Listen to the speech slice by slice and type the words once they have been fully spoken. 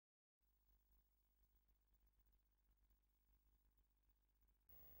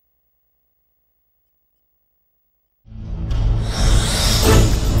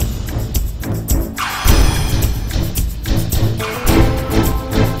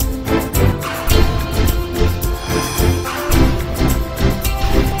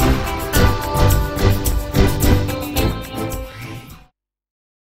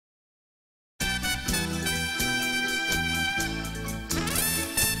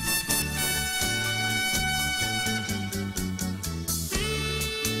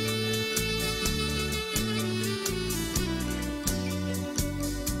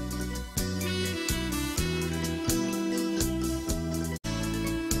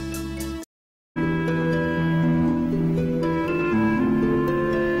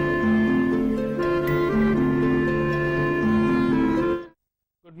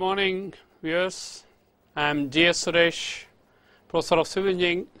morning, viewers. I am G.S. Suresh, Professor of Civil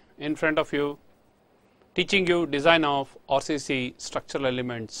Engineering, in front of you, teaching you design of RCC structural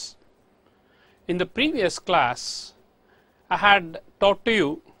elements. In the previous class, I had taught to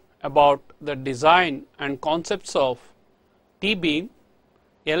you about the design and concepts of T-beam,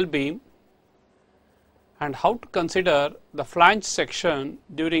 L-beam, and how to consider the flange section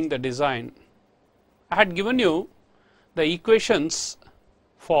during the design. I had given you the equations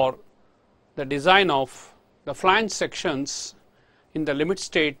for the design of the flange sections in the limit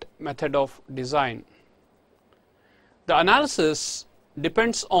state method of design. The analysis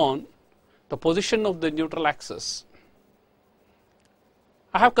depends on the position of the neutral axis.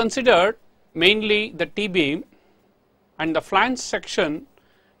 I have considered mainly the T-beam, and the flange section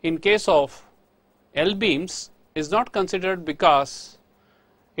in case of L-beams is not considered because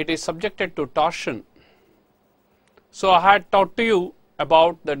it is subjected to torsion. So, I had taught to you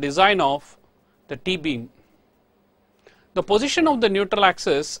about the design of the T-beam. The position of the neutral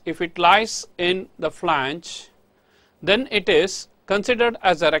axis, if it lies in the flange, then it is considered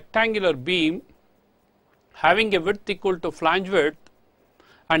as a rectangular beam having a width equal to flange width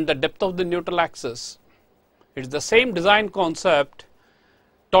and the depth of the neutral axis. It is the same design concept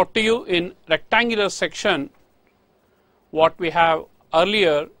taught to you in rectangular section what we have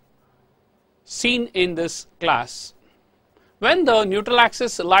earlier seen in this class. When the neutral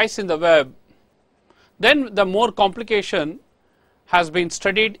axis lies in the web, then the more complication has been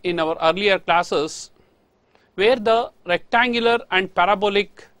studied in our earlier classes, where the rectangular and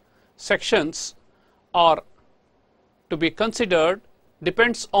parabolic sections are to be considered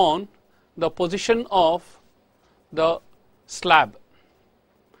depends on the position of the slab.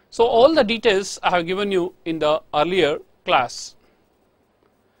 So, all the details I have given you in the earlier class.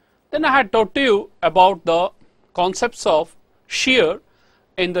 Then I had taught to you about the concepts of shear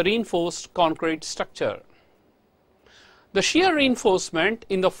in the reinforced concrete structure. The shear reinforcement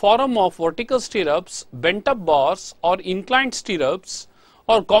in the form of vertical stirrups, bent up bars or inclined stirrups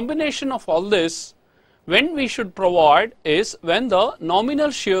or combination of all this, when we should provide is when the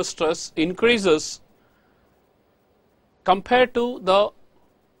nominal shear stress increases compared to the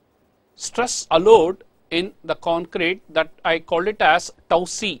stress allowed in the concrete, that I called it as tau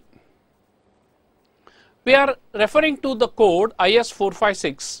c. We are referring to the code IS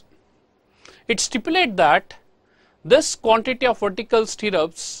 456. It stipulates that this quantity of vertical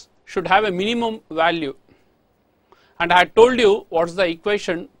stirrups should have a minimum value, and I had told you what is the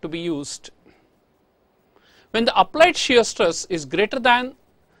equation to be used. When the applied shear stress is greater than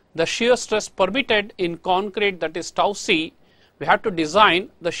the shear stress permitted in concrete, that is tau c, we have to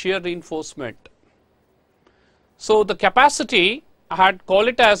design the shear reinforcement. So, the capacity I had called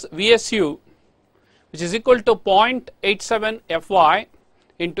it as VSU, which is equal to 0.87 Fy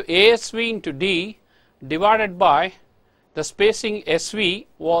into ASV into D divided by the spacing SV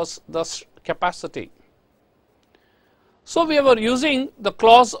was the capacity. So, we were using the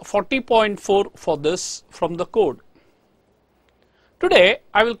clause 40.4 for this from the code. Today,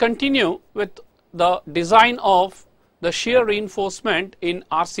 I will continue with the design of the shear reinforcement in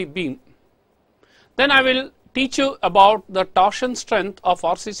RC beam. Then I will teach you about the torsion strength of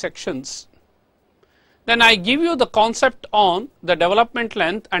RC sections. Then I give you the concept on the development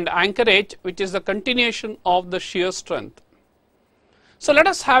length and anchorage, which is the continuation of the shear strength. So, let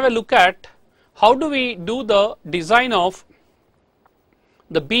us have a look at how do we do the design of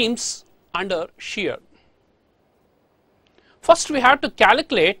the beams under shear. First, we have to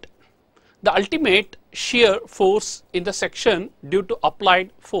calculate the ultimate shear force in the section due to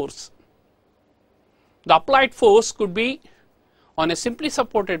applied force. The applied force could be on a simply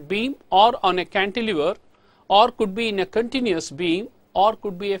supported beam or on a cantilever, or could be in a continuous beam, or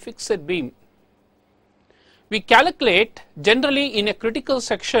could be a fixed beam. We calculate generally in a critical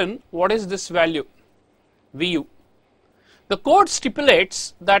section what is this value, Vu. The code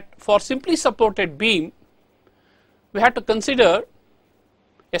stipulates that for simply supported beam, we have to consider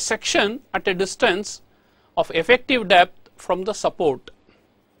a section at a distance of effective depth from the support.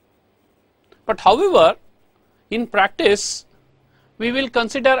 But however, in practice, we will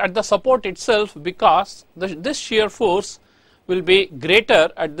consider at the support itself, because this shear force will be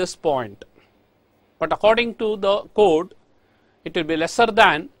greater at this point, but according to the code it will be lesser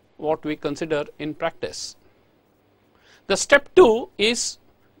than what we consider in practice. The step 2 is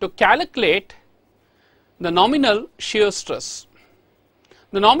to calculate the nominal shear stress.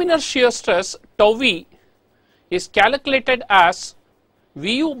 The nominal shear stress tau v is calculated as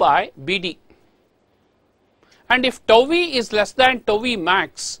Vu by Bd. And if tau v is less than tau v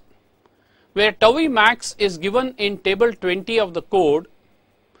max, where tau v max is given in table 20 of the code,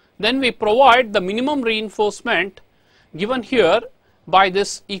 Then we provide the minimum reinforcement given here by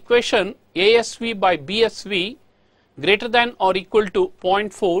this equation ASV by BSV greater than or equal to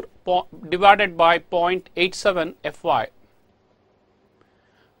 0.4 divided by 0.87 Fy.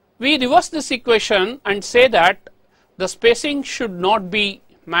 We reverse this equation and say that the spacing should not be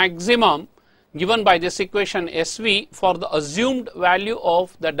maximum given by this equation SV for the assumed value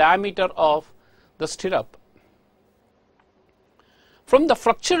of the diameter of the stirrup. From the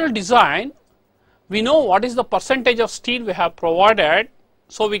structural design, we know what is the percentage of steel we have provided.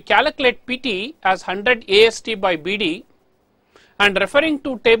 So we calculate PT as 100 AST by BD, and referring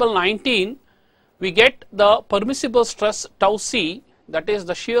to table 19, we get the permissible stress tau C, that is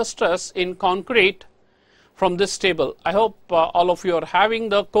the shear stress in concrete, from this table. I hope all of you are having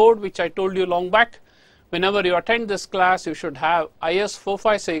the code which I told you long back. Whenever you attend this class, you should have IS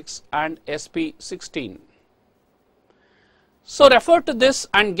 456 and SP 16. So refer to this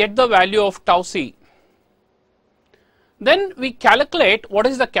and get the value of tau C. Then we calculate what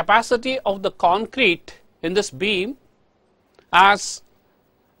is the capacity of the concrete in this beam as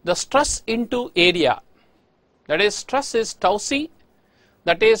the stress into area. That is, stress is tau C,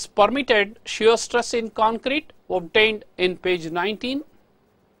 that is permitted shear stress in concrete obtained in page 19,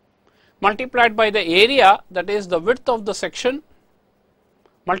 multiplied by the area, that is the width of the section,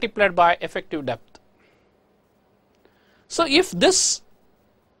 multiplied by effective depth. So if this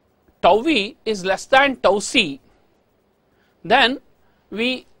tau V is less than tau C, then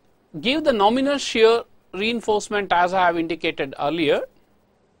we give the nominal shear reinforcement as I have indicated earlier.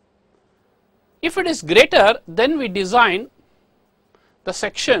 If it is greater, then we design the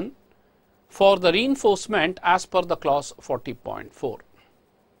section for the reinforcement as per the clause 40.4.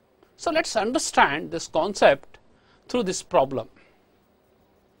 So let us understand this concept through this problem.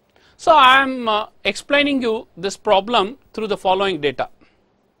 So I am explaining you this problem through the following data.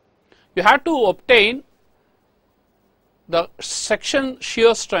 You have to obtain the section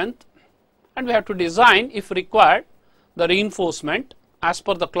shear strength, and we have to design, if required, the reinforcement as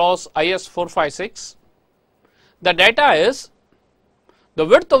per the clause IS 456. The data is the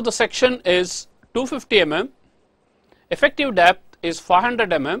width of the section is 250 mm, effective depth is 500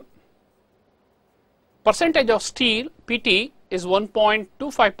 mm, percentage of steel PT is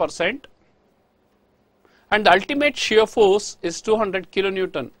 1.25%, and the ultimate shear force is 200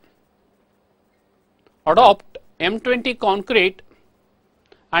 kilonewton. Adopt M20 concrete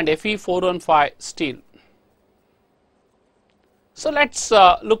and Fe 415 steel. So let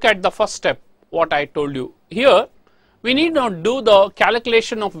us look at the first step, what I told you. Here we need not do the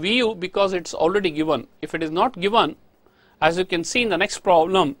calculation of Vu because it is already given. If it is not given, as you can see in the next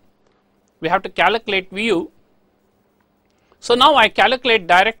problem, we have to calculate Vu. So now I calculate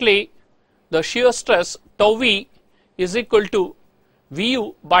directly the shear stress tau V is equal to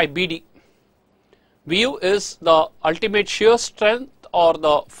Vu by BD. Vu is the ultimate shear strength or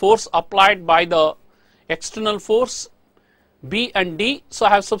the force applied by the external force B and D. So I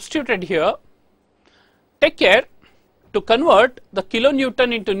have substituted here. Take care to convert the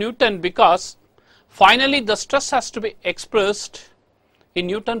kilonewton into Newton because finally the stress has to be expressed in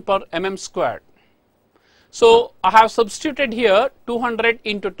Newton per mm squared. So I have substituted here 200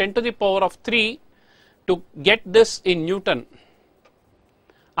 into 10 to the power of 3 to get this in Newton,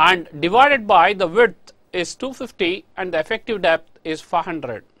 and divided by the width is 250 and the effective depth is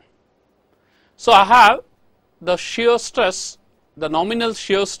 500. So I have the shear stress, the nominal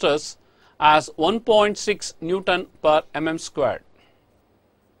shear stress as 1.6 Newton per mm squared.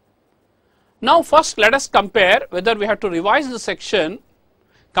 Now first let us compare whether we have to revise the section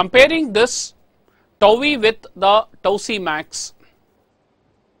comparing this tau V with the tau C max.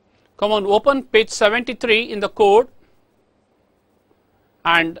 Come on, open page 73 in the code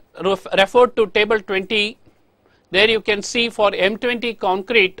and refer to table 20. There you can see for M20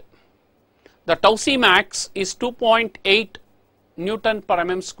 concrete the tau C max is 2.8 Newton per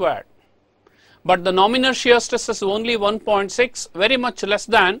mm squared, but the nominal shear stress is only 1.6, very much less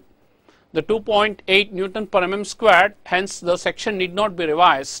than the 2.8 Newton per mm squared, hence the section need not be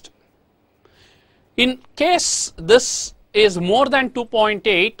revised. In case this is more than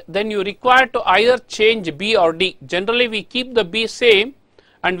 2.8, then you require to either change B or D. Generally we keep the B same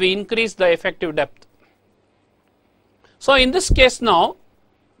and we increase the effective depth. So in this case now,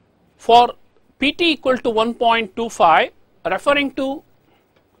 for PT equal to 1.25, referring to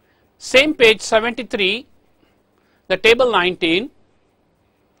same page 73, the table 19,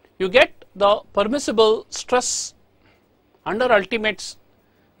 you get the permissible stress under ultimate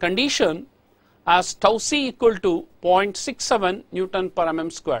condition as tau C equal to 0.67 Newton per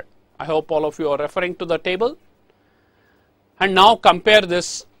mm squared. I hope all of you are referring to the table. And now compare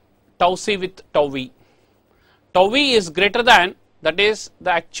this tau c with tau v. Tau v is greater than, that is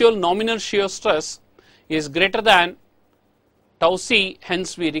the actual nominal shear stress is greater than tau c,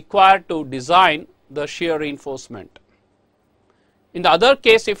 hence we require to design the shear reinforcement. In the other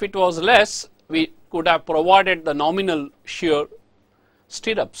case, if it was less, we could have provided the nominal shear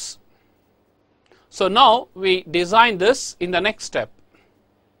stirrups. So now we design this in the next step.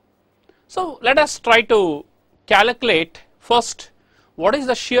 So let us try to calculate first what is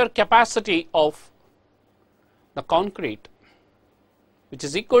the shear capacity of the concrete, which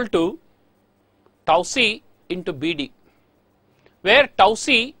is equal to tau c into BD, where tau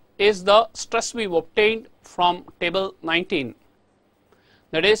c is the stress we have obtained from table 19,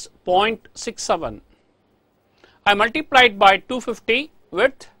 that is 0.67. I multiplied by 250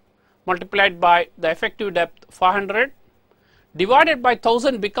 width multiplied by the effective depth 500 divided by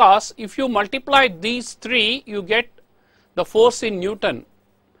 1000, because if you multiply these three you get the force in Newton,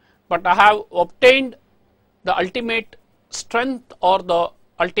 but I have obtained the ultimate strength or the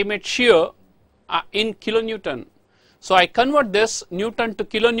ultimate shear in kilonewton. So I convert this Newton to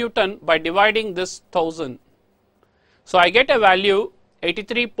kilonewton by dividing this 1000. So I get a value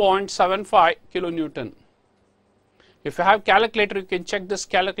 83.75 kilonewton. If you have calculator, you can check this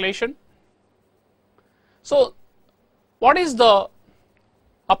calculation. So what is the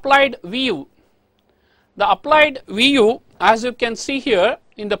applied VU? The applied VU, as you can see here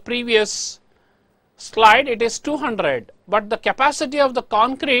in the previous slide, it is 200, but the capacity of the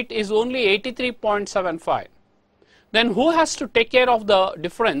concrete is only 83.75. Then who has to take care of the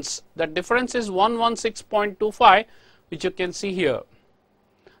difference? The difference is 116.25, which you can see here.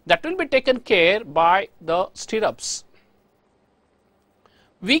 That will be taken care by the stirrups.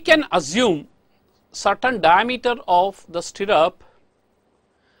 We can assume certain diameter of the stirrup,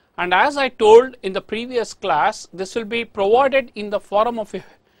 and as I told in the previous class, this will be provided in the form of a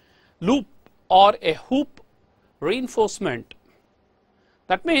loop or a hoop reinforcement.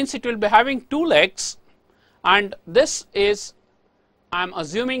 That means it will be having two legs, and this is, I am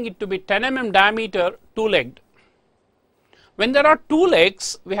assuming it to be 10 mm diameter, two-legged. When there are two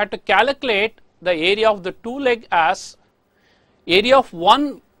legs, we have to calculate the area of the two leg as area of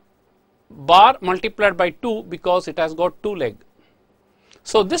one bar multiplied by 2, because it has got two leg.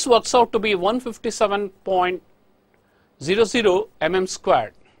 So this works out to be 157.00 mm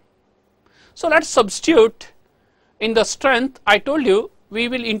squared. So let us substitute in the strength. I told you we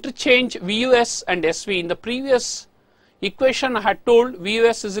will interchange VUS and SV. In the previous equation I had told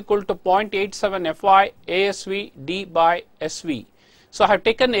VUS is equal to 0.87 Fy ASV d by SV. So I have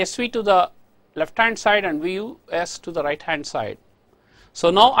taken SV to the left hand side and VUS to the right hand side.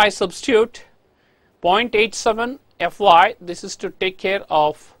 So now I substitute 0.87 Fy, this is to take care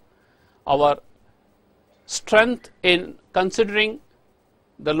of our strength in considering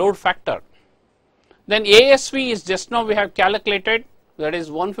the load factor. Then ASV is just now we have calculated, that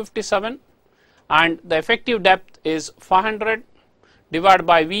is 157, and the effective depth is 500 divided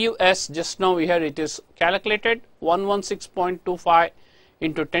by VUS, just now here it is calculated 116.25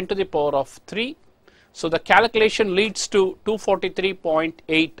 into 10 to the power of 3. So the calculation leads to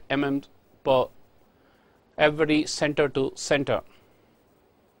 243.8 mm per every center to center.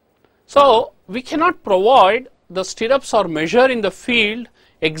 So we cannot provide the stirrups or measure in the field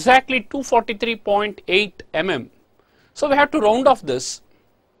exactly 243.8 mm. So we have to round off this.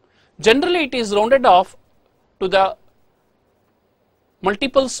 Generally it is rounded off to the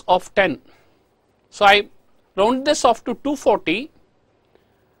multiples of 10. So I round this off to 240,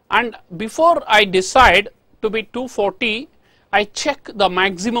 and before I decide to be 240, I check the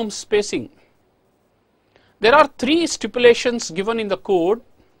maximum spacing. There are three stipulations given in the code.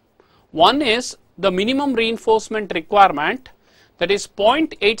 One is the minimum reinforcement requirement, that is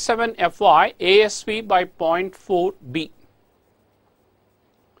 0.87 Fy ASV by 0.4 B.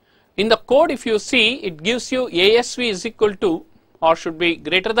 In the code, if you see, it gives you ASV is equal to or should be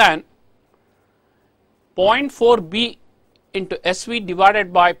greater than 0.4 B into SV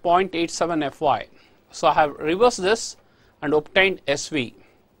divided by 0.87 Fy. So I have reversed this and obtained SV.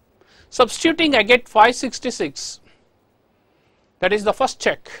 Substituting, I get 566. That is the first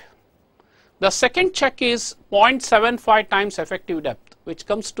check. The second check is 0.75 times effective depth, which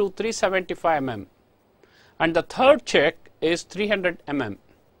comes to 375 mm, and the third check is 300 mm.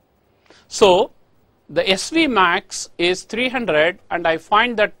 So the SV max is 300, and I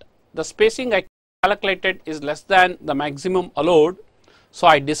find that the spacing I calculated is less than the maximum allowed. So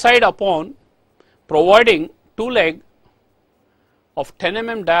I decide upon providing two leg of 10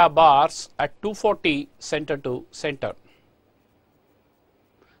 mm dia bars at 240 center to center.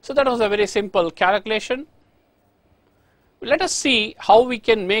 So that was a very simple calculation. Let us see how we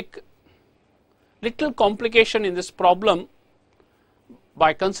can make little complication in this problem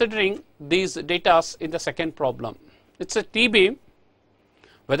by considering these data in the second problem. It's a T-beam.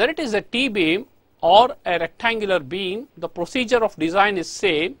 Whether it is a T-beam or a rectangular beam, the procedure of design is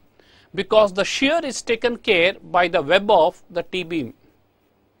same because the shear is taken care by the web of the T-beam.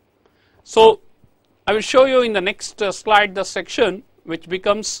 So I will show you in the next slide the section which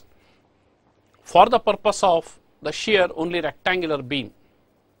becomes for the purpose of the shear only rectangular beam.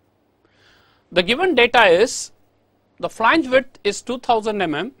 The given data is the flange width is 2000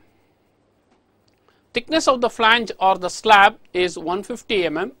 mm, thickness of the flange or the slab is 150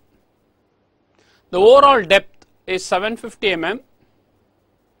 mm, the overall depth is 750 mm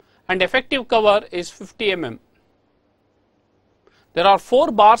and effective cover is 50 mm. There are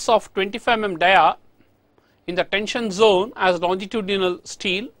 4 bars of 25 mm dia in the tension zone as longitudinal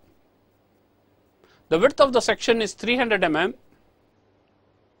steel. The width of the section is 300 mm.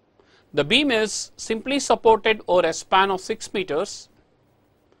 The beam is simply supported over a span of 6 meters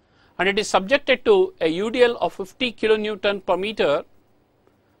and it is subjected to a UDL of 50 kilonewton per meter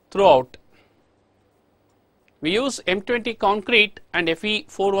throughout. We use M20 concrete and Fe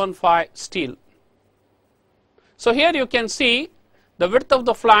 415 steel. So here you can see the width of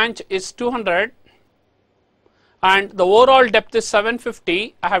the flange is 200 and the overall depth is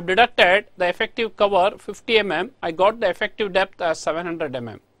 750. I have deducted the effective cover 50 mm. I got the effective depth as 700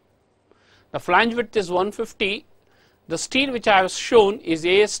 mm. The flange width is 150. The steel which I have shown is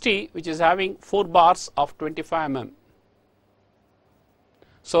AST, which is having 4 bars of 25 mm.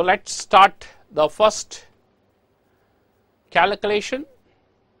 So let's start the first calculation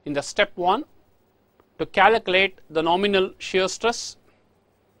in the step 1 to calculate the nominal shear stress.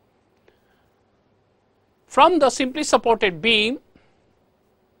 From the simply supported beam,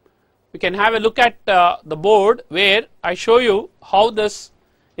 we can have a look at the board where I show you how this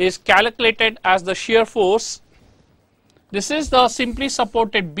is calculated as the shear force. This is the simply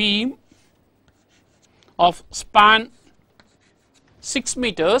supported beam of span 6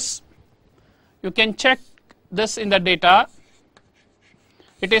 meters. You can check this in the data.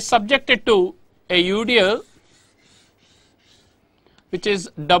 It is subjected to a UDL which is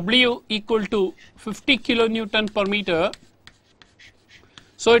W equal to 50 kilonewton per meter.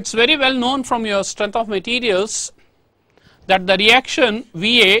 So it's very well known from your strength of materials that the reaction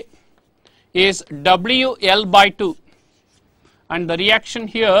VA is WL by 2 and the reaction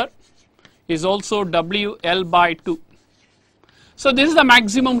here is also WL by 2. So this is the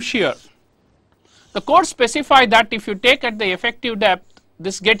maximum shear. The code specify that if you take at the effective depth,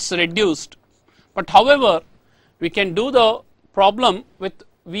 this gets reduced, but however we can do the problem with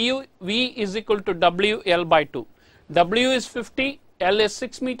V is equal to WL by 2. W is 50, L is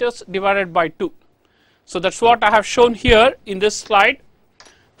 6 meters divided by 2. So that's what I have shown here in this slide.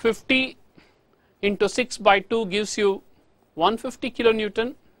 50 into 6 by 2 gives you 150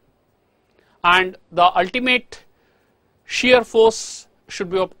 kilonewton and the ultimate shear force should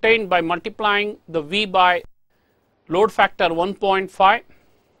be obtained by multiplying the V by load factor 1.5.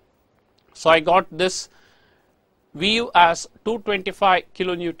 So I got this VU as 225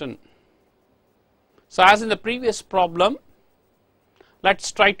 kilonewton. So as in the previous problem,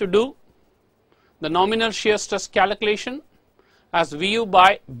 let's try to do the nominal shear stress calculation as VU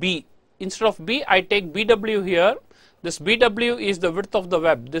by B. Instead of B, I take BW here. This BW is the width of the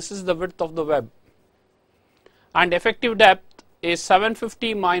web. This is the width of the web. And effective depth is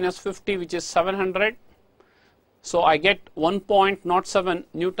 750 minus 50, which is 700. So I get 1.07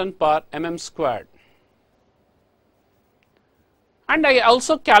 Newton per mm squared. And I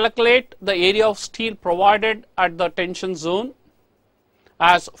also calculate the area of steel provided at the tension zone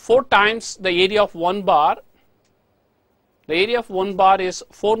as 4 times the area of 1 bar. The area of 1 bar is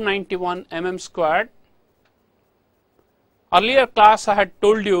 491 mm squared. Earlier class I had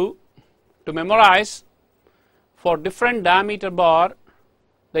told you to memorize for different diameter bar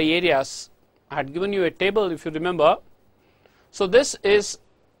the areas. I had given you a table if you remember. So this is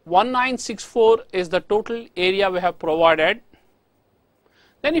 1964 is the total area we have provided.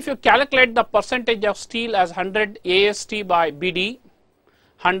 Then if you calculate the percentage of steel as 100 AST by BD,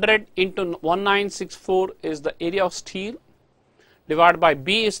 100 into 1964 is the area of steel divided by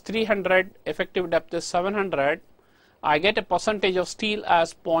B is 300, effective depth is 700. I get a percentage of steel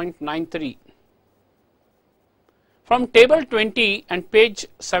as 0.93. From table 20 and page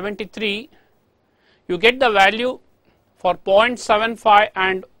 73, you get the value for 0.75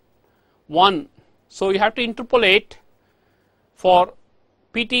 and 1. So you have to interpolate for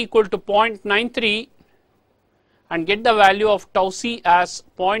PT equal to 0.93 and get the value of tau C as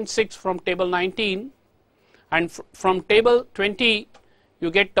 0.6 from table 19, and from table 20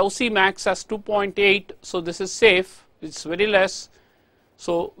 you get tau c max as 2.8. So this is safe, it's very less.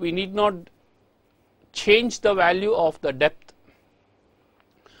 So we need not change the value of the depth.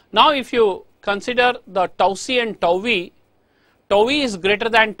 Now if you consider the tau c and tau v is greater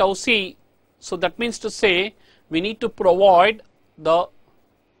than tau c. So that means to say we need to provide the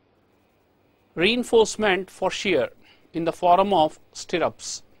reinforcement for shear in the form of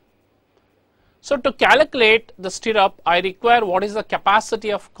stirrups. So to calculate the stirrup, I require what is the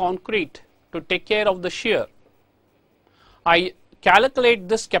capacity of concrete to take care of the shear. I calculate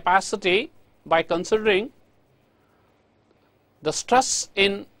this capacity by considering the stress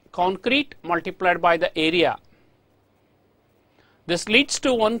in concrete multiplied by the area. This leads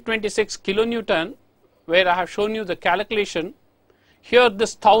to 126 kilonewton, where I have shown you the calculation. Here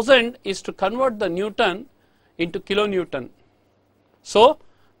this 1000 is to convert the newton into kilonewton. So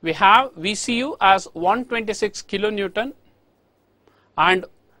we have VCU as 126 kilonewton, and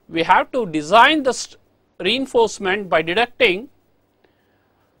we have to design the reinforcement by deducting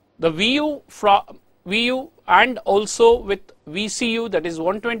the VU and also with VCU, that is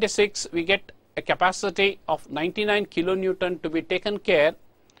 126, we get a capacity of 99 kilonewton to be taken care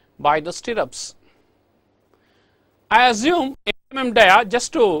by the stirrups. I assume 8 mm dia,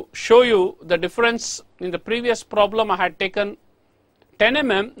 just to show you the difference. In the previous problem I had taken 10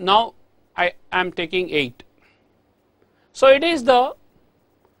 mm, now I am taking 8. So it is the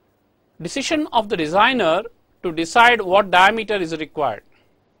decision of the designer to decide what diameter is required.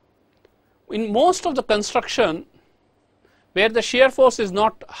 In most of the construction where the shear force is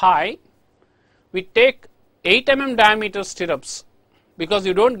not high, we take 8 mm diameter stirrups, because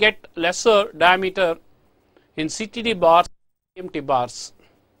you don't get lesser diameter in CTD bars, MT bars.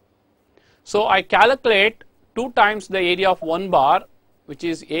 So I calculate 2 times the area of 1 bar, which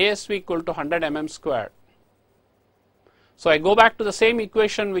is ASV equal to 100 mm squared. So I go back to the same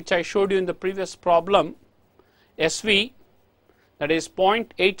equation which I showed you in the previous problem. SV, that is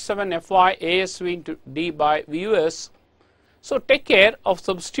 0.87 Fy ASV into D by VUS. So take care of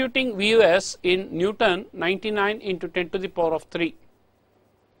substituting VUS in Newton, 99 into 10 to the power of 3.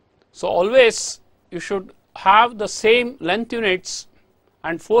 So always you should have the same length units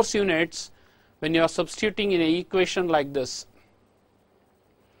and force units when you are substituting in an equation like this.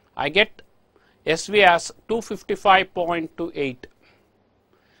 I get SV as 255.28.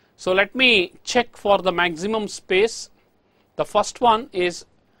 So let me check for the maximum space. The first one is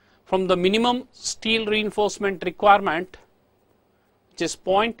from the minimum steel reinforcement requirement, which is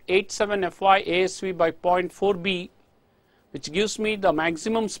 0.87 Fy ASV by 0.4 B, which gives me the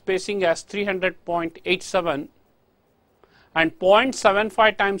maximum spacing as 300.87, and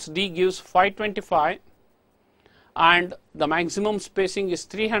 0.75 times D gives 525, and the maximum spacing is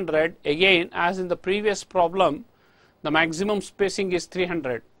 300. Again, as in the previous problem, the maximum spacing is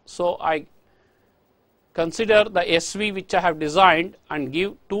 300. So I consider the SV which I have designed and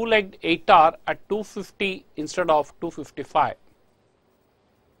give 2-legged 8R at 250 instead of 255.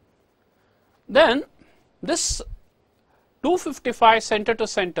 Then this 255 center to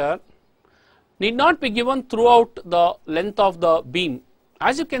center need not be given throughout the length of the beam.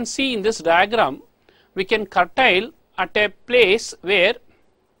 As you can see in this diagram, we can curtail at a place where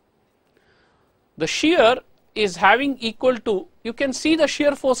the shear is having equal to, you can see the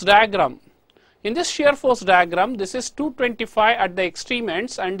shear force diagram. In this shear force diagram, this is 225 at the extreme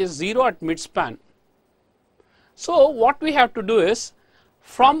ends and is 0 at midspan. So what we have to do is,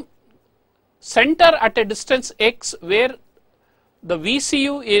 from center at a distance x where the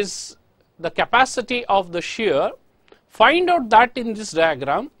VCU is the capacity of the shear, find out that in this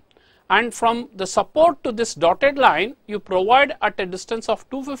diagram, and from the support to this dotted line you provide at a distance of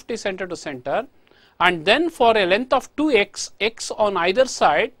 250 center to center, and then for a length of 2x, x on either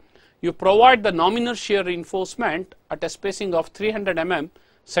side, you provide the nominal shear reinforcement at a spacing of 300 mm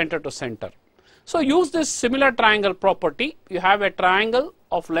center to center. So use this similar triangle property. You have a triangle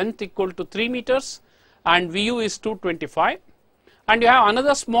of length equal to 3 meters and VU is 225, and you have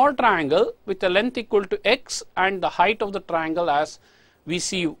another small triangle with a length equal to x and the height of the triangle as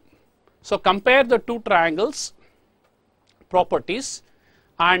VCU. So compare the two triangles properties,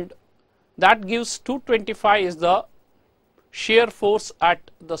 and that gives 225 is the shear force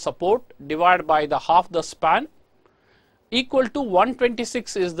at the support divided by the half the span, equal to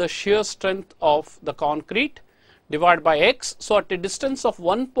 126 is the shear strength of the concrete divided by x. So at a distance of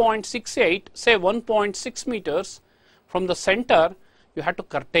 1.68, say 1.6 meters from the center, you have to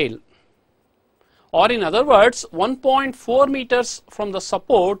curtail, or in other words 1.4 meters from the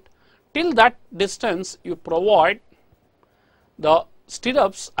support, till that distance you provide the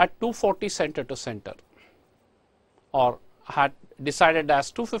stirrups at 240 center to center or had decided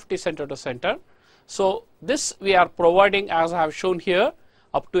as 250 center to center. So this we are providing, as I have shown here,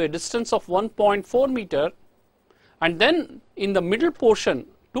 up to a distance of 1.4 meter, and then in the middle portion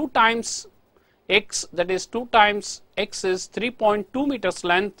 2 times x, that is 2 times x is 3.2 meters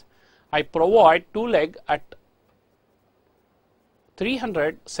length, I provide 2 leg at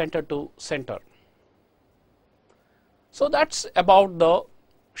 300 center to center. So that's about the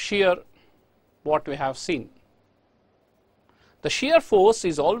shear what we have seen. The shear force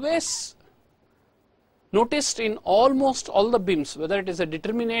is always noticed in almost all the beams, whether it is a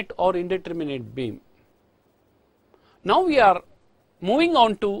determinate or indeterminate beam. Now we are moving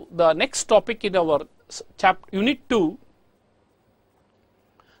on to the next topic in our unit 2,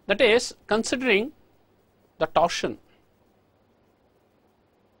 that is considering the torsion.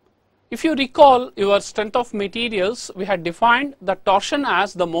 If you recall your strength of materials, we had defined the torsion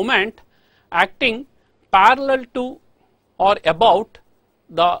as the moment acting parallel to or about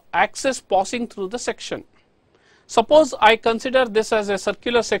the axis passing through the section. Suppose I consider this as a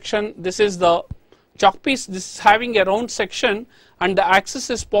circular section, this is the chalk piece, this is having a round section and the axis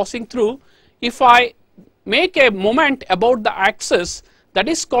is passing through. If I make a moment about the axis, that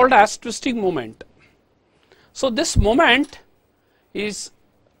is called as twisting moment. So this moment is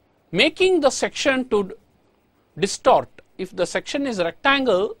making the section to distort. If the section is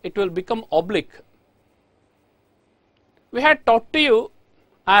rectangle, it will become oblique. We had taught to you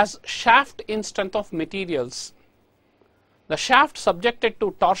as shaft in strength of materials, the shaft subjected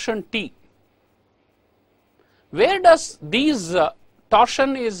to torsion T. Where does these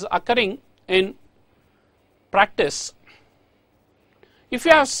torsion is occurring in practice? If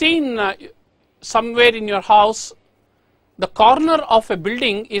you have seen somewhere in your house, the corner of a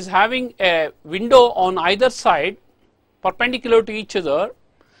building is having a window on either side perpendicular to each other,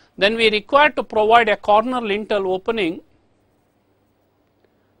 then we require to provide a corner lintel opening.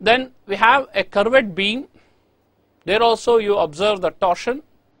 Then we have a curved beam, there also you observe the torsion.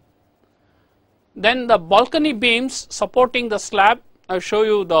 Then the balcony beams supporting the slab, I will show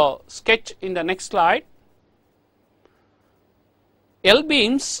you the sketch in the next slide. L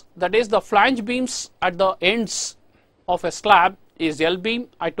beams, that is the flange beams at the ends of a slab, is L beam.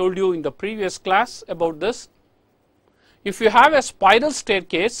 I told you in the previous class about this. If you have a spiral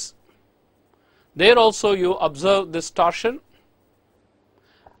staircase, there also you observe this torsion,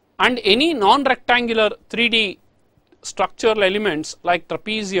 and any non-rectangular 3D structural elements like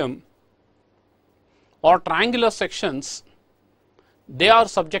trapezium or triangular sections, they are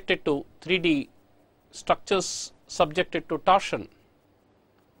subjected to 3D structures subjected to torsion.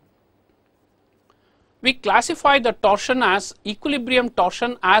 We classify the torsion as equilibrium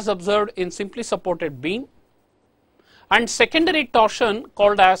torsion as observed in simply supported beam, and secondary torsion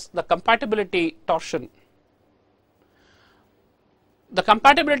called as the compatibility torsion. The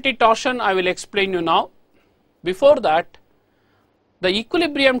compatibility torsion I will explain you now. Before that, the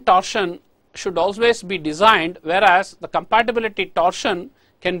equilibrium torsion should always be designed, whereas the compatibility torsion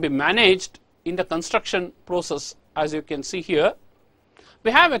can be managed in the construction process. As you can see here,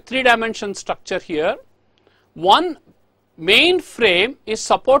 we have a 3-dimension structure here. One main frame is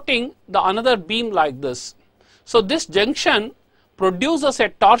supporting the another beam like this. So this junction produces a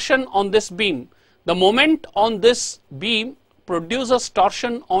torsion on this beam. The moment on this beam produces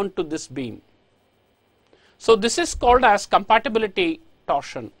torsion onto this beam. So this is called as compatibility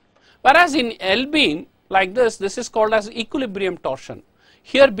torsion. Whereas in L beam like this is called as equilibrium torsion.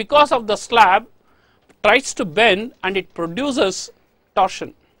 Here, because of the slab tries to bend and it produces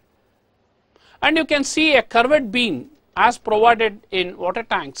torsion. And you can see a curved beam as provided in water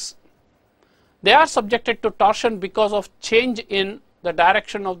tanks. They are subjected to torsion because of change in the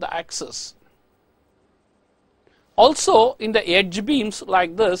direction of the axis. Also in the edge beams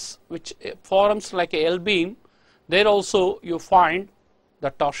like this, which forms like a L beam, there also you find the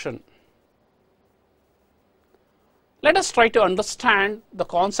torsion. Let us try to understand the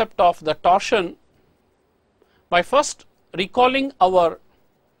concept of the torsion by first recalling our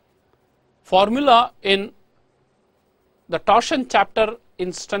formula in the torsion chapter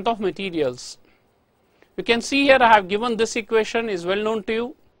in strength of materials. You can see here I have given this equation, is well known to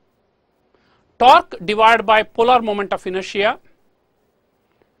you. Torque divided by polar moment of inertia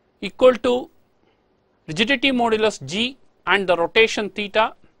equal to rigidity modulus G and the rotation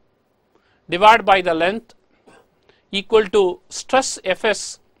theta divided by the length equal to stress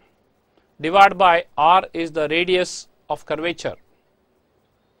Fs divided by R is the radius of curvature.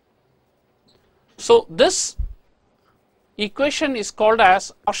 So this equation is called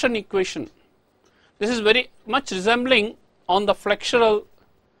as torsion equation. This is very much resembling on the flexural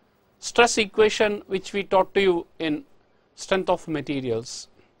stress equation which we taught to you in strength of materials.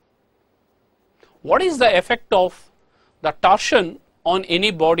 What is the effect of the torsion on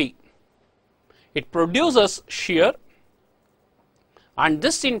any body? It produces shear, and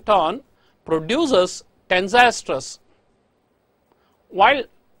this in turn produces tensile stress. While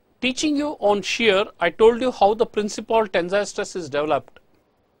teaching you on shear, I told you how the principal tensile stress is developed.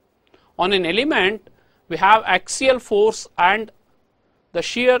 On an element, we have axial force and the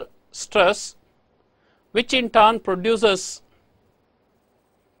shear stress, which in turn produces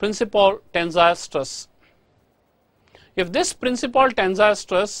principal tensile stress. If this principal tensile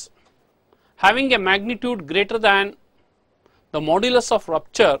stress having a magnitude greater than the modulus of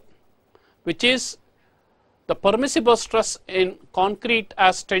rupture, which is the permissible stress in concrete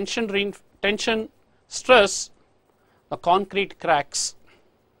as tension stress, the concrete cracks.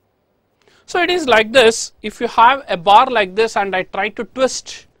 So it is like this. If you have a bar like this and I try to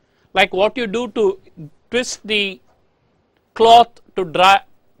twist, like what you do to twist the cloth to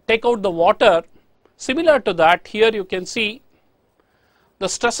take out the water, similar to that, here you can see the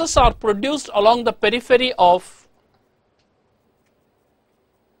stresses are produced along the periphery of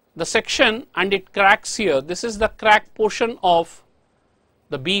the section and it cracks here. This is the crack portion of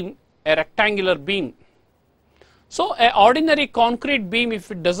the beam, a rectangular beam. So an ordinary concrete beam,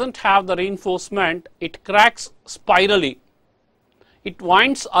 if it does not have the reinforcement, it cracks spirally. It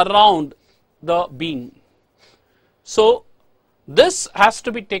winds around the beam. So this has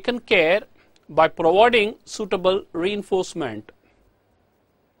to be taken care by providing suitable reinforcement.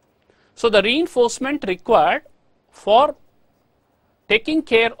 So the reinforcement required for taking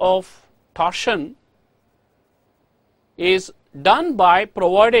care of torsion is done by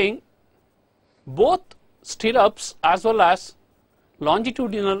providing both stirrups as well as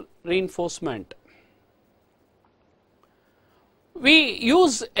longitudinal reinforcement. We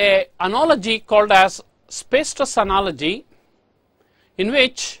use an analogy called as space stress analogy, in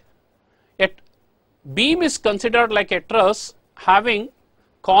which a beam is considered like a truss having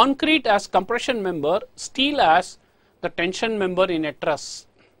concrete as compression member, steel as the tension member in a truss.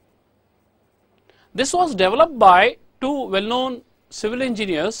 This was developed by two well-known civil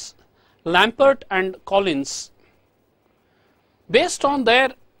engineers, Lampert and Collins. Based on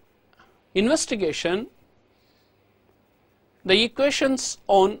their investigation, the equations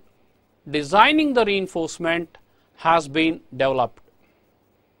on designing the reinforcement has been developed.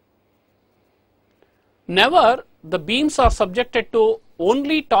 Never the beams are subjected to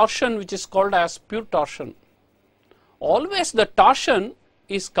only torsion, which is called as pure torsion. Always the torsion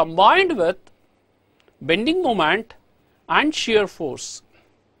is combined with bending moment and shear force.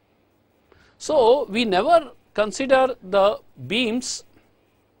 So we never consider the beams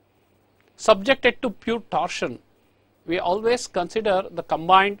subjected to pure torsion. We always consider the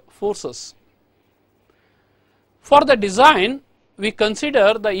combined forces. For the design, we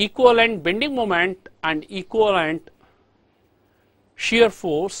consider the equivalent bending moment and equivalent shear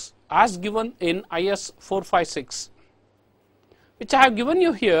force as given in IS 456, which I have given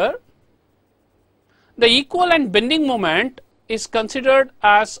you here. The equivalent bending moment is considered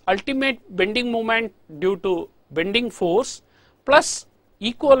as ultimate bending moment due to bending force plus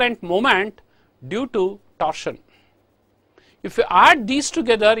equivalent moment due to torsion. If you add these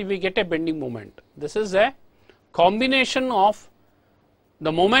together, we get a bending moment. This is a combination of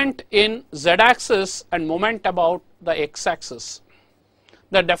the moment in z axis and moment about the x axis.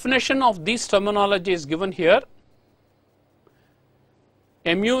 The definition of these terminology is given here.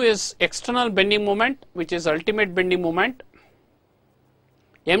 Mu is external bending moment, which is ultimate bending moment.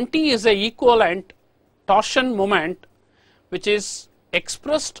 Mt is a equivalent torsion moment, which is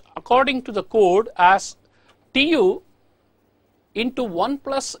expressed according to the code as Tu into 1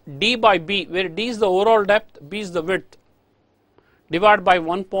 plus d by b, where d is the overall depth, b is the width, divided by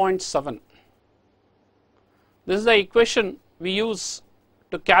 1.7. This is the equation we use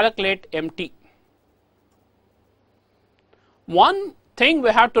to calculate Mt. One thing we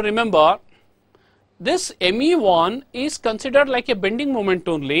have to remember, this Me1 is considered like a bending moment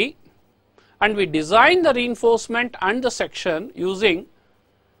only, and we design the reinforcement and the section using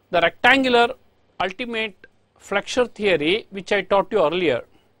the rectangular ultimate flexure theory, which I taught you earlier.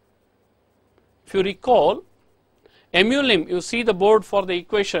 If you recall, mu lim, you see the board for the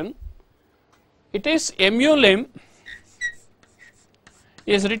equation, it is mu lim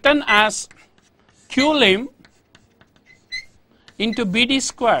is written as q lim into bd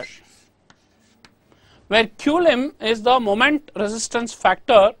square, where q lim is the moment resistance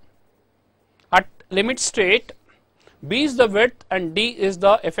factor at limit state, b is the width and d is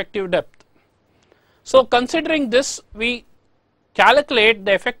the effective depth. So considering this, we calculate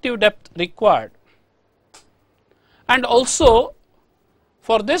the effective depth required, And also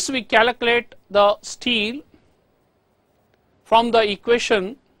for this we calculate the steel from the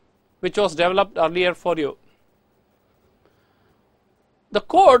equation which was developed earlier for you. The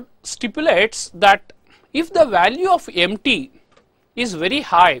code stipulates that if the value of MT is very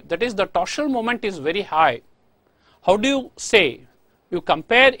high, that is the torsional moment is very high, how do you say? You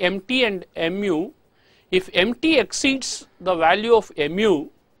compare MT and MU. If MT exceeds the value of MU,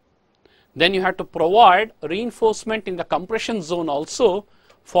 then you have to provide reinforcement in the compression zone also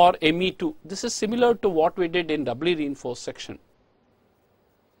for ME2. This is similar to what we did in doubly reinforced section.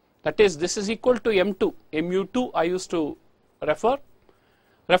 That is, this is equal to M2. MU2 I used to refer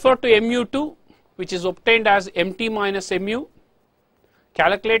to MU2, which is obtained as MT minus MU.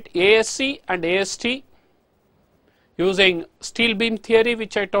 Calculate ASC and AST using steel beam theory,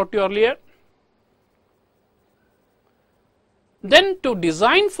 which I taught you earlier. Then to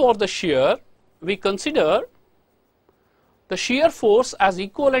design for the shear, we consider the shear force as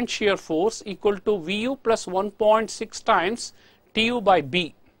equivalent shear force equal to VU plus 1.6 times TU by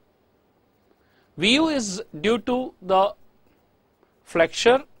B. VU is due to the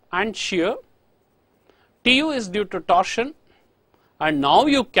flexure and shear, TU is due to torsion, and now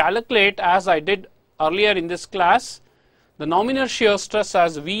you calculate, as I did earlier in this class, the nominal shear stress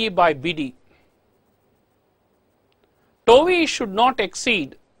as VE by BD. Tau V should not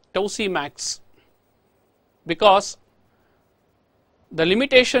exceed tau C max, because the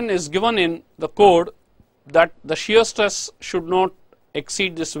limitation is given in the code that the shear stress should not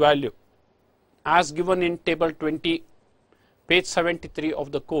exceed this value, as given in table 20, page 73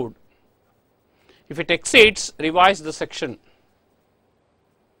 of the code. If it exceeds, revise the section.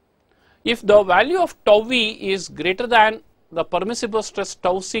 If the value of tau V is greater than the permissible stress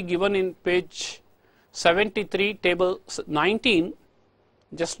tau C given in page 73, table 19,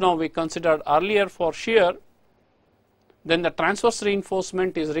 just now we considered earlier for shear, then the transverse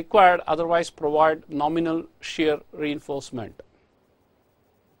reinforcement is required, otherwise provide nominal shear reinforcement.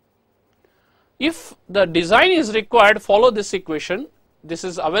 If the design is required, follow this equation. This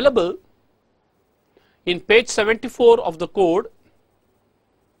is available in page 74 of the code.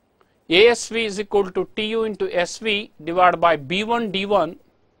 ASV is equal to TU into SV divided by B1 D1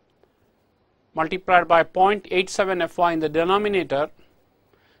 multiplied by 0.87 Fy in the denominator.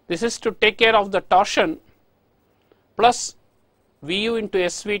 This is to take care of the torsion plus VU into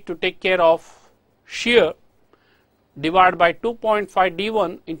SV to take care of shear divided by 2.5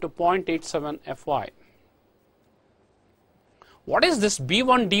 D1 into 0.87 Fy. What is this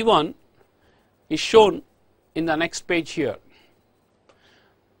B1 D1 is shown in the next page here.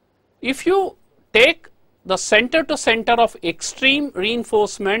 If you take the center to center of extreme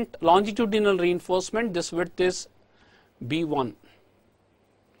reinforcement, longitudinal reinforcement, this width is B1.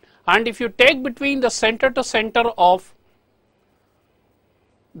 And if you take between the center to center of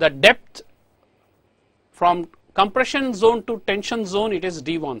the depth from compression zone to tension zone, it is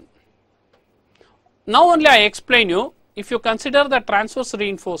D1. Now only I explain you, if you consider the transverse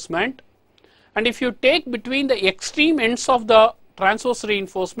reinforcement and if you take between the extreme ends of the transverse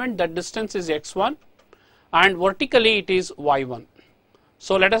reinforcement, that distance is x1 and vertically it is y1.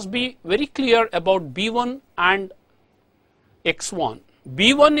 So let us be very clear about B1 and x1.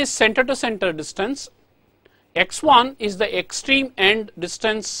 B1 is center to center distance, x1 is the extreme end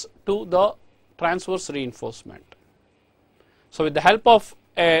distance to the transverse reinforcement. So with the help of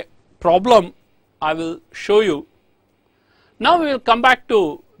a problem I will show you. Now we will come back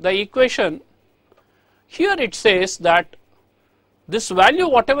to the equation. Here it says that this value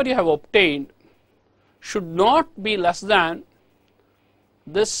whatever you have obtained should not be less than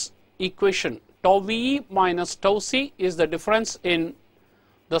this equation. Tau VE minus tau C is the difference in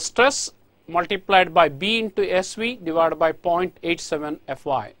the stress multiplied by B into SV divided by 0.87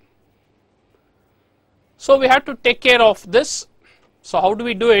 Fy. So we have to take care of this. So how do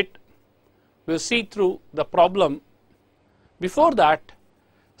we do it? We will see through the problem. Before that,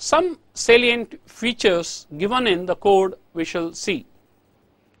 some salient features given in the code we shall see.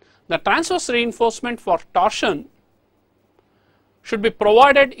 The transverse reinforcement for torsion should be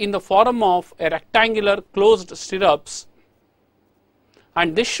provided in the form of a rectangular closed stirrups,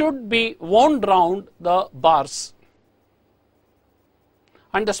 and this should be wound round the bars,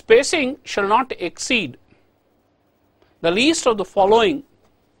 and the spacing shall not exceed the least of the following: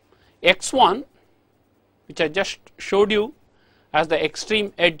 x1, which I just showed you as the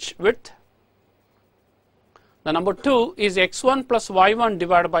extreme edge width. The number 2 is x1 plus y1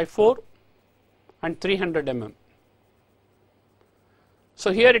 divided by 4 and 300 mm.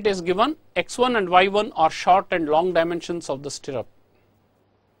 So here it is given x1 and y1 are short and long dimensions of the stirrup,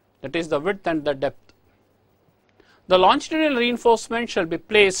 that is the width and the depth. The longitudinal reinforcement shall be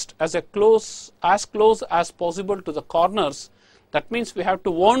placed as close as possible to the corners. That means we have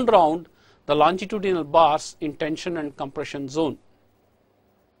to wound round the longitudinal bars in tension and compression zone.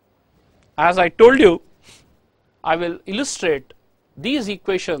 As I told you, I will illustrate these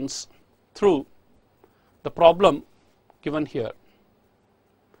equations through the problem given here.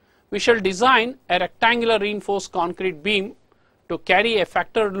 We shall design a rectangular reinforced concrete beam to carry a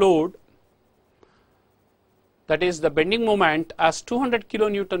factor load, that is the bending moment, as 200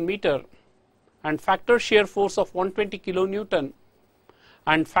 kilonewton meter and factor shear force of 120 kilonewton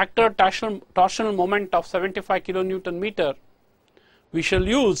and factor torsional moment of 75 kilonewton meter. We shall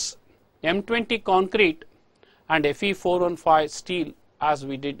use M20 concrete and Fe415 steel as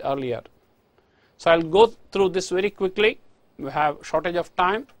we did earlier. So I will go through this very quickly. We have shortage of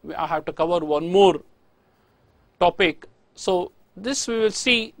time. I have to cover one more topic. So this we will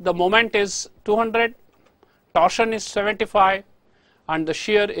see the moment is 200, torsion is 75 and the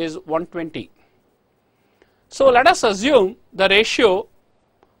shear is 120. So let us assume the ratio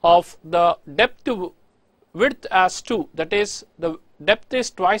of the depth to width as 2, that is the depth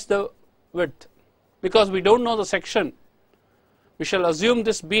is twice the width, because we do not know the section. We shall assume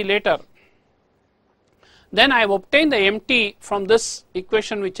this B later. Then I have obtained the MT from this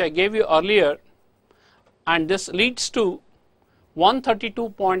equation which I gave you earlier, and this leads to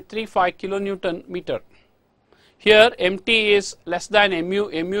 132.35 kilonewton meter. Here MT is less than mu,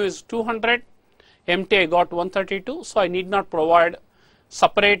 mu is 200, MT I got 132, so I need not provide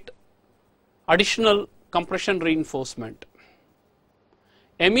separate additional compression reinforcement.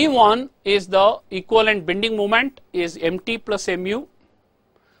 Me1 is the equivalent bending moment is MT plus mu,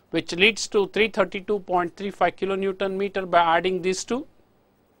 which leads to 332.35 kilonewton meter by adding these two.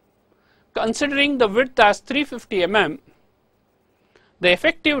 Considering the width as 350 mm, the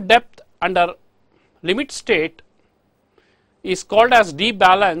effective depth under limit state is called as D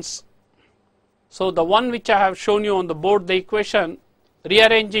balance. So the one which I have shown you on the board, the equation,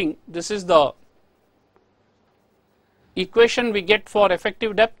 rearranging, this is the equation we get for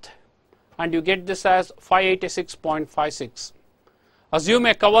effective depth, and you get this as 586.56. Assume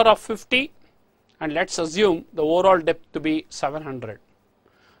a cover of 50 and let us assume the overall depth to be 700.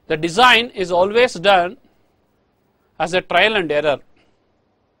 The design is always done as a trial and error.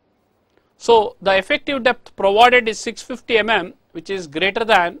 So the effective depth provided is 650 mm, which is greater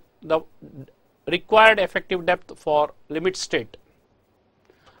than the required effective depth for limit state.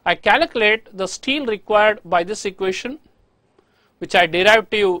 I calculate the steel required by this equation, which I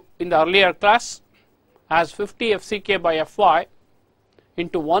derived to you in the earlier class as 50 FCK by Fy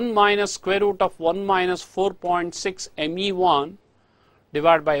into 1 minus square root of 1 minus 4.6 Me1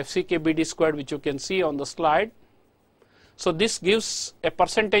 divided by FCK BD squared, which you can see on the slide. So this gives a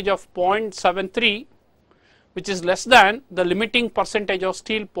percentage of 0.73, which is less than the limiting percentage of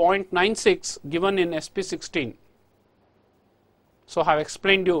steel 0.96 given in SP16. So I have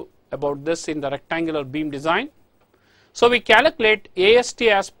explained you about this in the rectangular beam design. So we calculate AST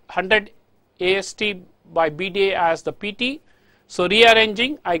as 100 AST by BDA as the PT. So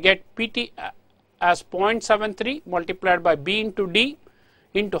rearranging, I get PT as 0.73 multiplied by B into D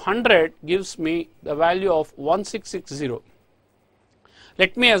into 100 gives me the value of 1660.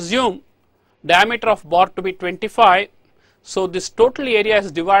 Let me assume diameter of bar to be 25. So this total area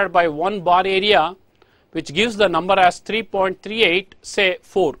is divided by 1 bar area, which gives the number as 3.38, say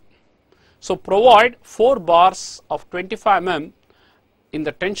 4. So provide 4 bars of 25 mm in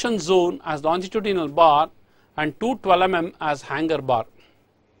the tension zone as longitudinal bar and 2 12 mm as hanger bar.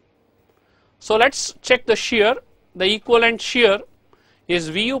 So let us check the shear. The equivalent shear is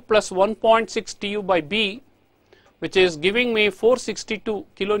Vu plus 1.6 Tu by B, which is giving me 462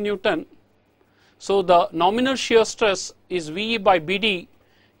 kilonewton. So the nominal shear stress is VE by BD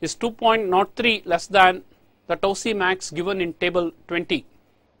is 2.03 less than the tau C max given in table 20.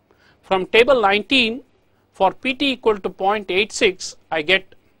 From table 19, for PT equal to 0.86, I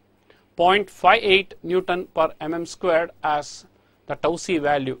get 0.58 Newton per mm squared as the tau C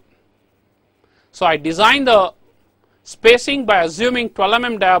value. So I design the spacing by assuming 12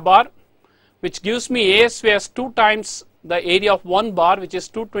 mm dia bar, which gives me ASV as 2 times the area of 1 bar, which is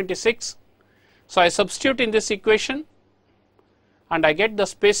 226. So I substitute in this equation and I get the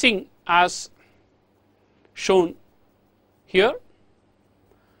spacing as shown here.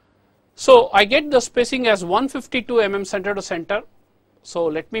 So I get the spacing as 152 mm center to center. So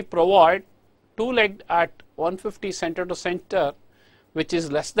let me provide 2 legged at 150 center to center, which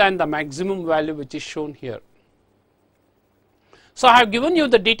is less than the maximum value which is shown here. So I have given you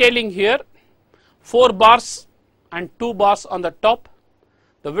the detailing here, 4 bars and 2 bars on the top,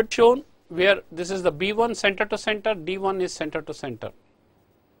 the width shown, where this is the B1 center to center, D1 is center to center.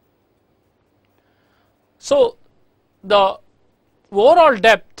 So the overall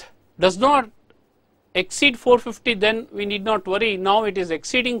depth does not exceed 450, then we need not worry. Now it is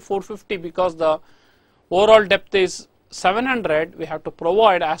exceeding 450 because the overall depth is 700. We have to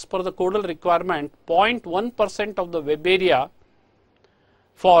provide, as per the codal requirement, 0.1% of the web area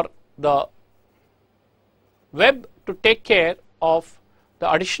for the web to take care of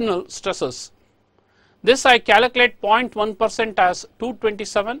the additional stresses. This I calculate 0.1% as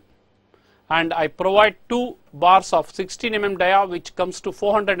 227, and I provide 2 bars of 16 mm dia, which comes to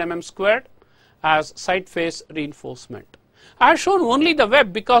 400 mm squared as side face reinforcement. I have shown only the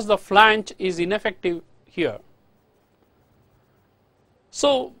web because the flange is ineffective here.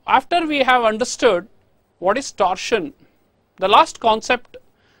 So after we have understood what is torsion, the last concept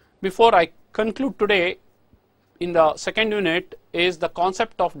before I conclude today in the second unit is the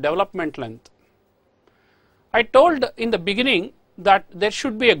concept of development length. I told in the beginning that there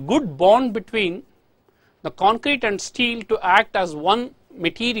should be a good bond between the concrete and steel to act as one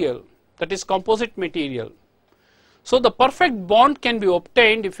material, that is composite material. So the perfect bond can be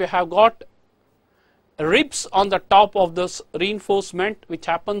obtained if you have got ribs on the top of this reinforcement, which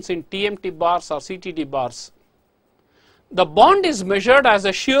happens in TMT bars or CTD bars. The bond is measured as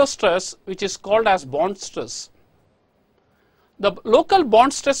a shear stress, which is called as bond stress. The local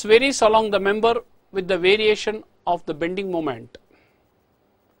bond stress varies along the member with the variation of the bending moment.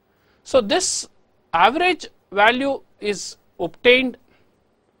 So this average value is obtained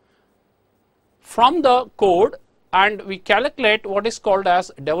from the code, and we calculate what is called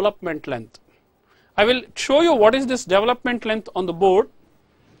as development length. I will show you what is this development length on the board.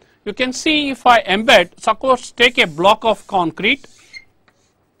 You can see if I embed, suppose take a block of concrete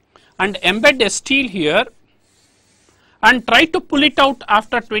and embed a steel here and try to pull it out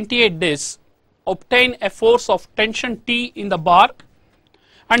after 28 days, obtain a force of tension T in the bar,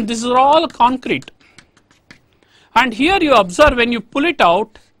 and this is all concrete. And here you observe, when you pull it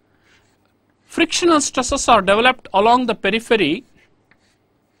out, frictional stresses are developed along the periphery,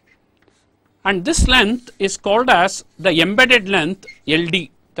 and this length is called as the embedded length, LD,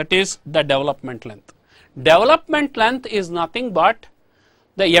 that is the development length. Development length is nothing but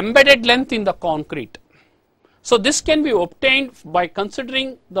the embedded length in the concrete. So this can be obtained by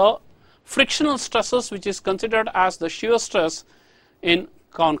considering the frictional stresses, which is considered as the shear stress in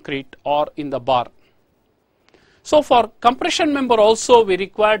concrete or in the bar. So for compression member also we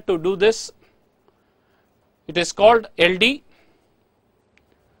require to do this. It is called LD.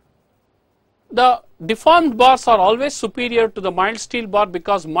 The deformed bars are always superior to the mild steel bar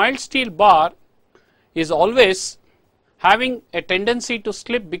because mild steel bar is always having a tendency to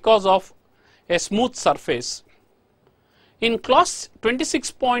slip because of a smooth surface. In clause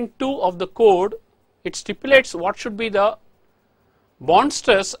 26.2 of the code, it stipulates what should be the bond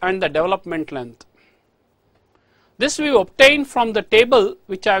stress and the development length. This we obtain from the table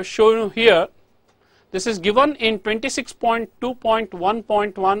which I have shown you here. This is given in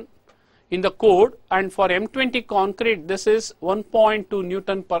 26.2.1.1 in the code, and for M20 concrete this is 1.2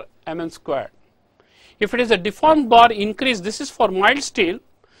 Newton per mm squared. If it is a deformed bar, increase, this is for mild steel,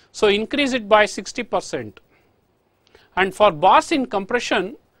 so increase it by 60%. And for bars in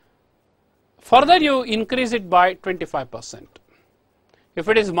compression, further you increase it by 25%. If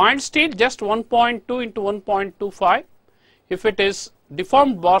it is mild steel, just 1.2 into 1.25. If it is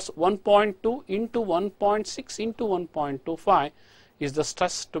deformed bars, 1.2 into 1.6 into 1.25 is the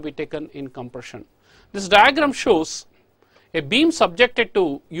stress to be taken in compression. This diagram shows a beam subjected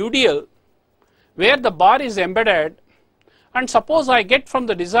to UDL where the bar is embedded, and suppose I get from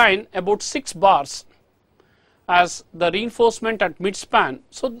the design about 6 bars as the reinforcement at midspan.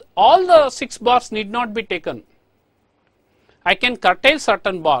 So all the 6 bars need not be taken. I can curtail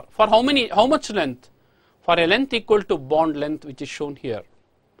certain bar for how much length? For a length equal to bond length, which is shown here.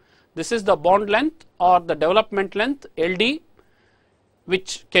 This is the bond length or the development length, LD,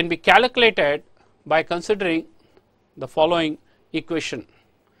 which can be calculated by considering the following equation.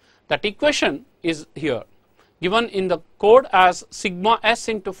 That equation is here given in the code as sigma s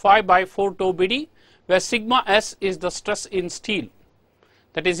into 5 by 4 tau BD, where sigma s is the stress in steel,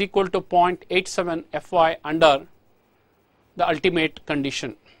 that is equal to 0.87 Fy under the ultimate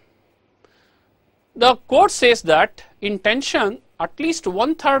condition. The code says that in tension at least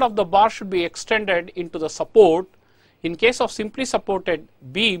 1/3 of the bar should be extended into the support in case of simply supported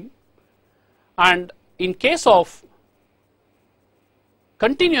beam, and in case of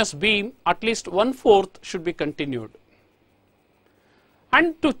continuous beam at least 1/4 should be continued.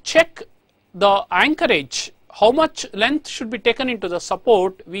 And to check the anchorage how much length should be taken into the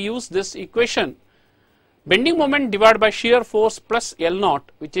support, we use this equation, bending moment divided by shear force plus L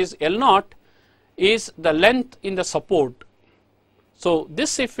naught, which is L naught is the length in the support. So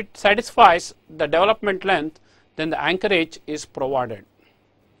this, if it satisfies the development length, then the anchorage is provided.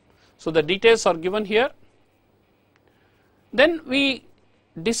 So the details are given here. Then we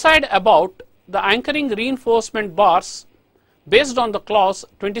decide about the anchoring reinforcement bars based on the clause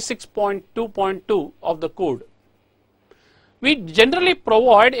 26.2.2 of the code. We generally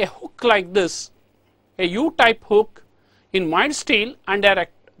provide a hook like this, a U-type hook in mild steel and a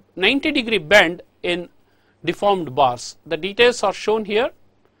 90-degree bend in deformed bars. The details are shown here.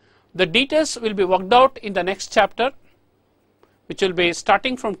 The details will be worked out in the next chapter, which will be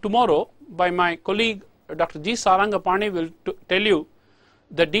starting from tomorrow by my colleague Dr. G. Sarangapani will tell you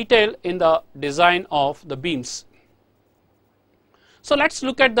the detail in the design of the beams. So let us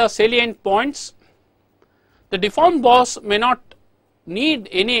look at the salient points. The deformed bars may not need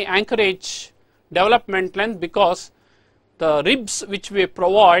any anchorage development length because the ribs which we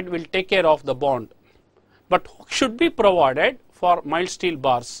provide will take care of the bond, but hook should be provided for mild steel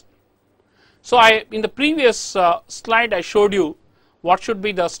bars. So in the previous slide I showed you what should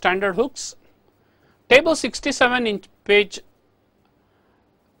be the standard hooks. Table 67 in page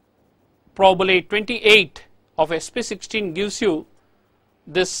probably 28 of SP16 gives you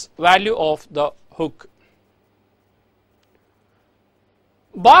this value of the hook.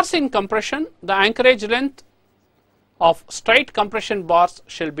 Bars in compression, the anchorage length of straight compression bars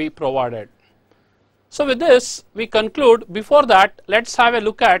shall be provided. So with this we conclude. Before that, let us have a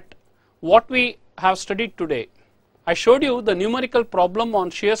look at what we have studied today. I showed you the numerical problem on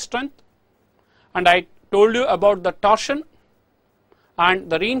shear strength, and I told you about the torsion and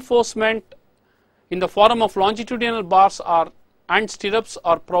the reinforcement in the form of longitudinal bars and stirrups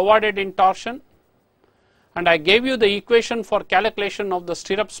are provided in torsion, and I gave you the equation for calculation of the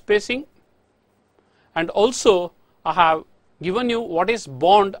stirrup spacing, and also I have given you what is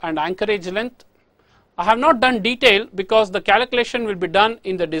bond and anchorage length. I have not done detail because the calculation will be done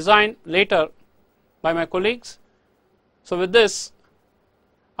in the design later by my colleagues. So with this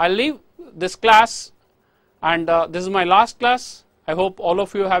I will leave this class, and this is my last class. I hope all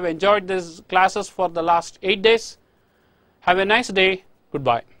of you have enjoyed these classes for the last 8 days. Have a nice day.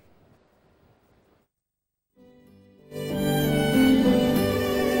 Goodbye.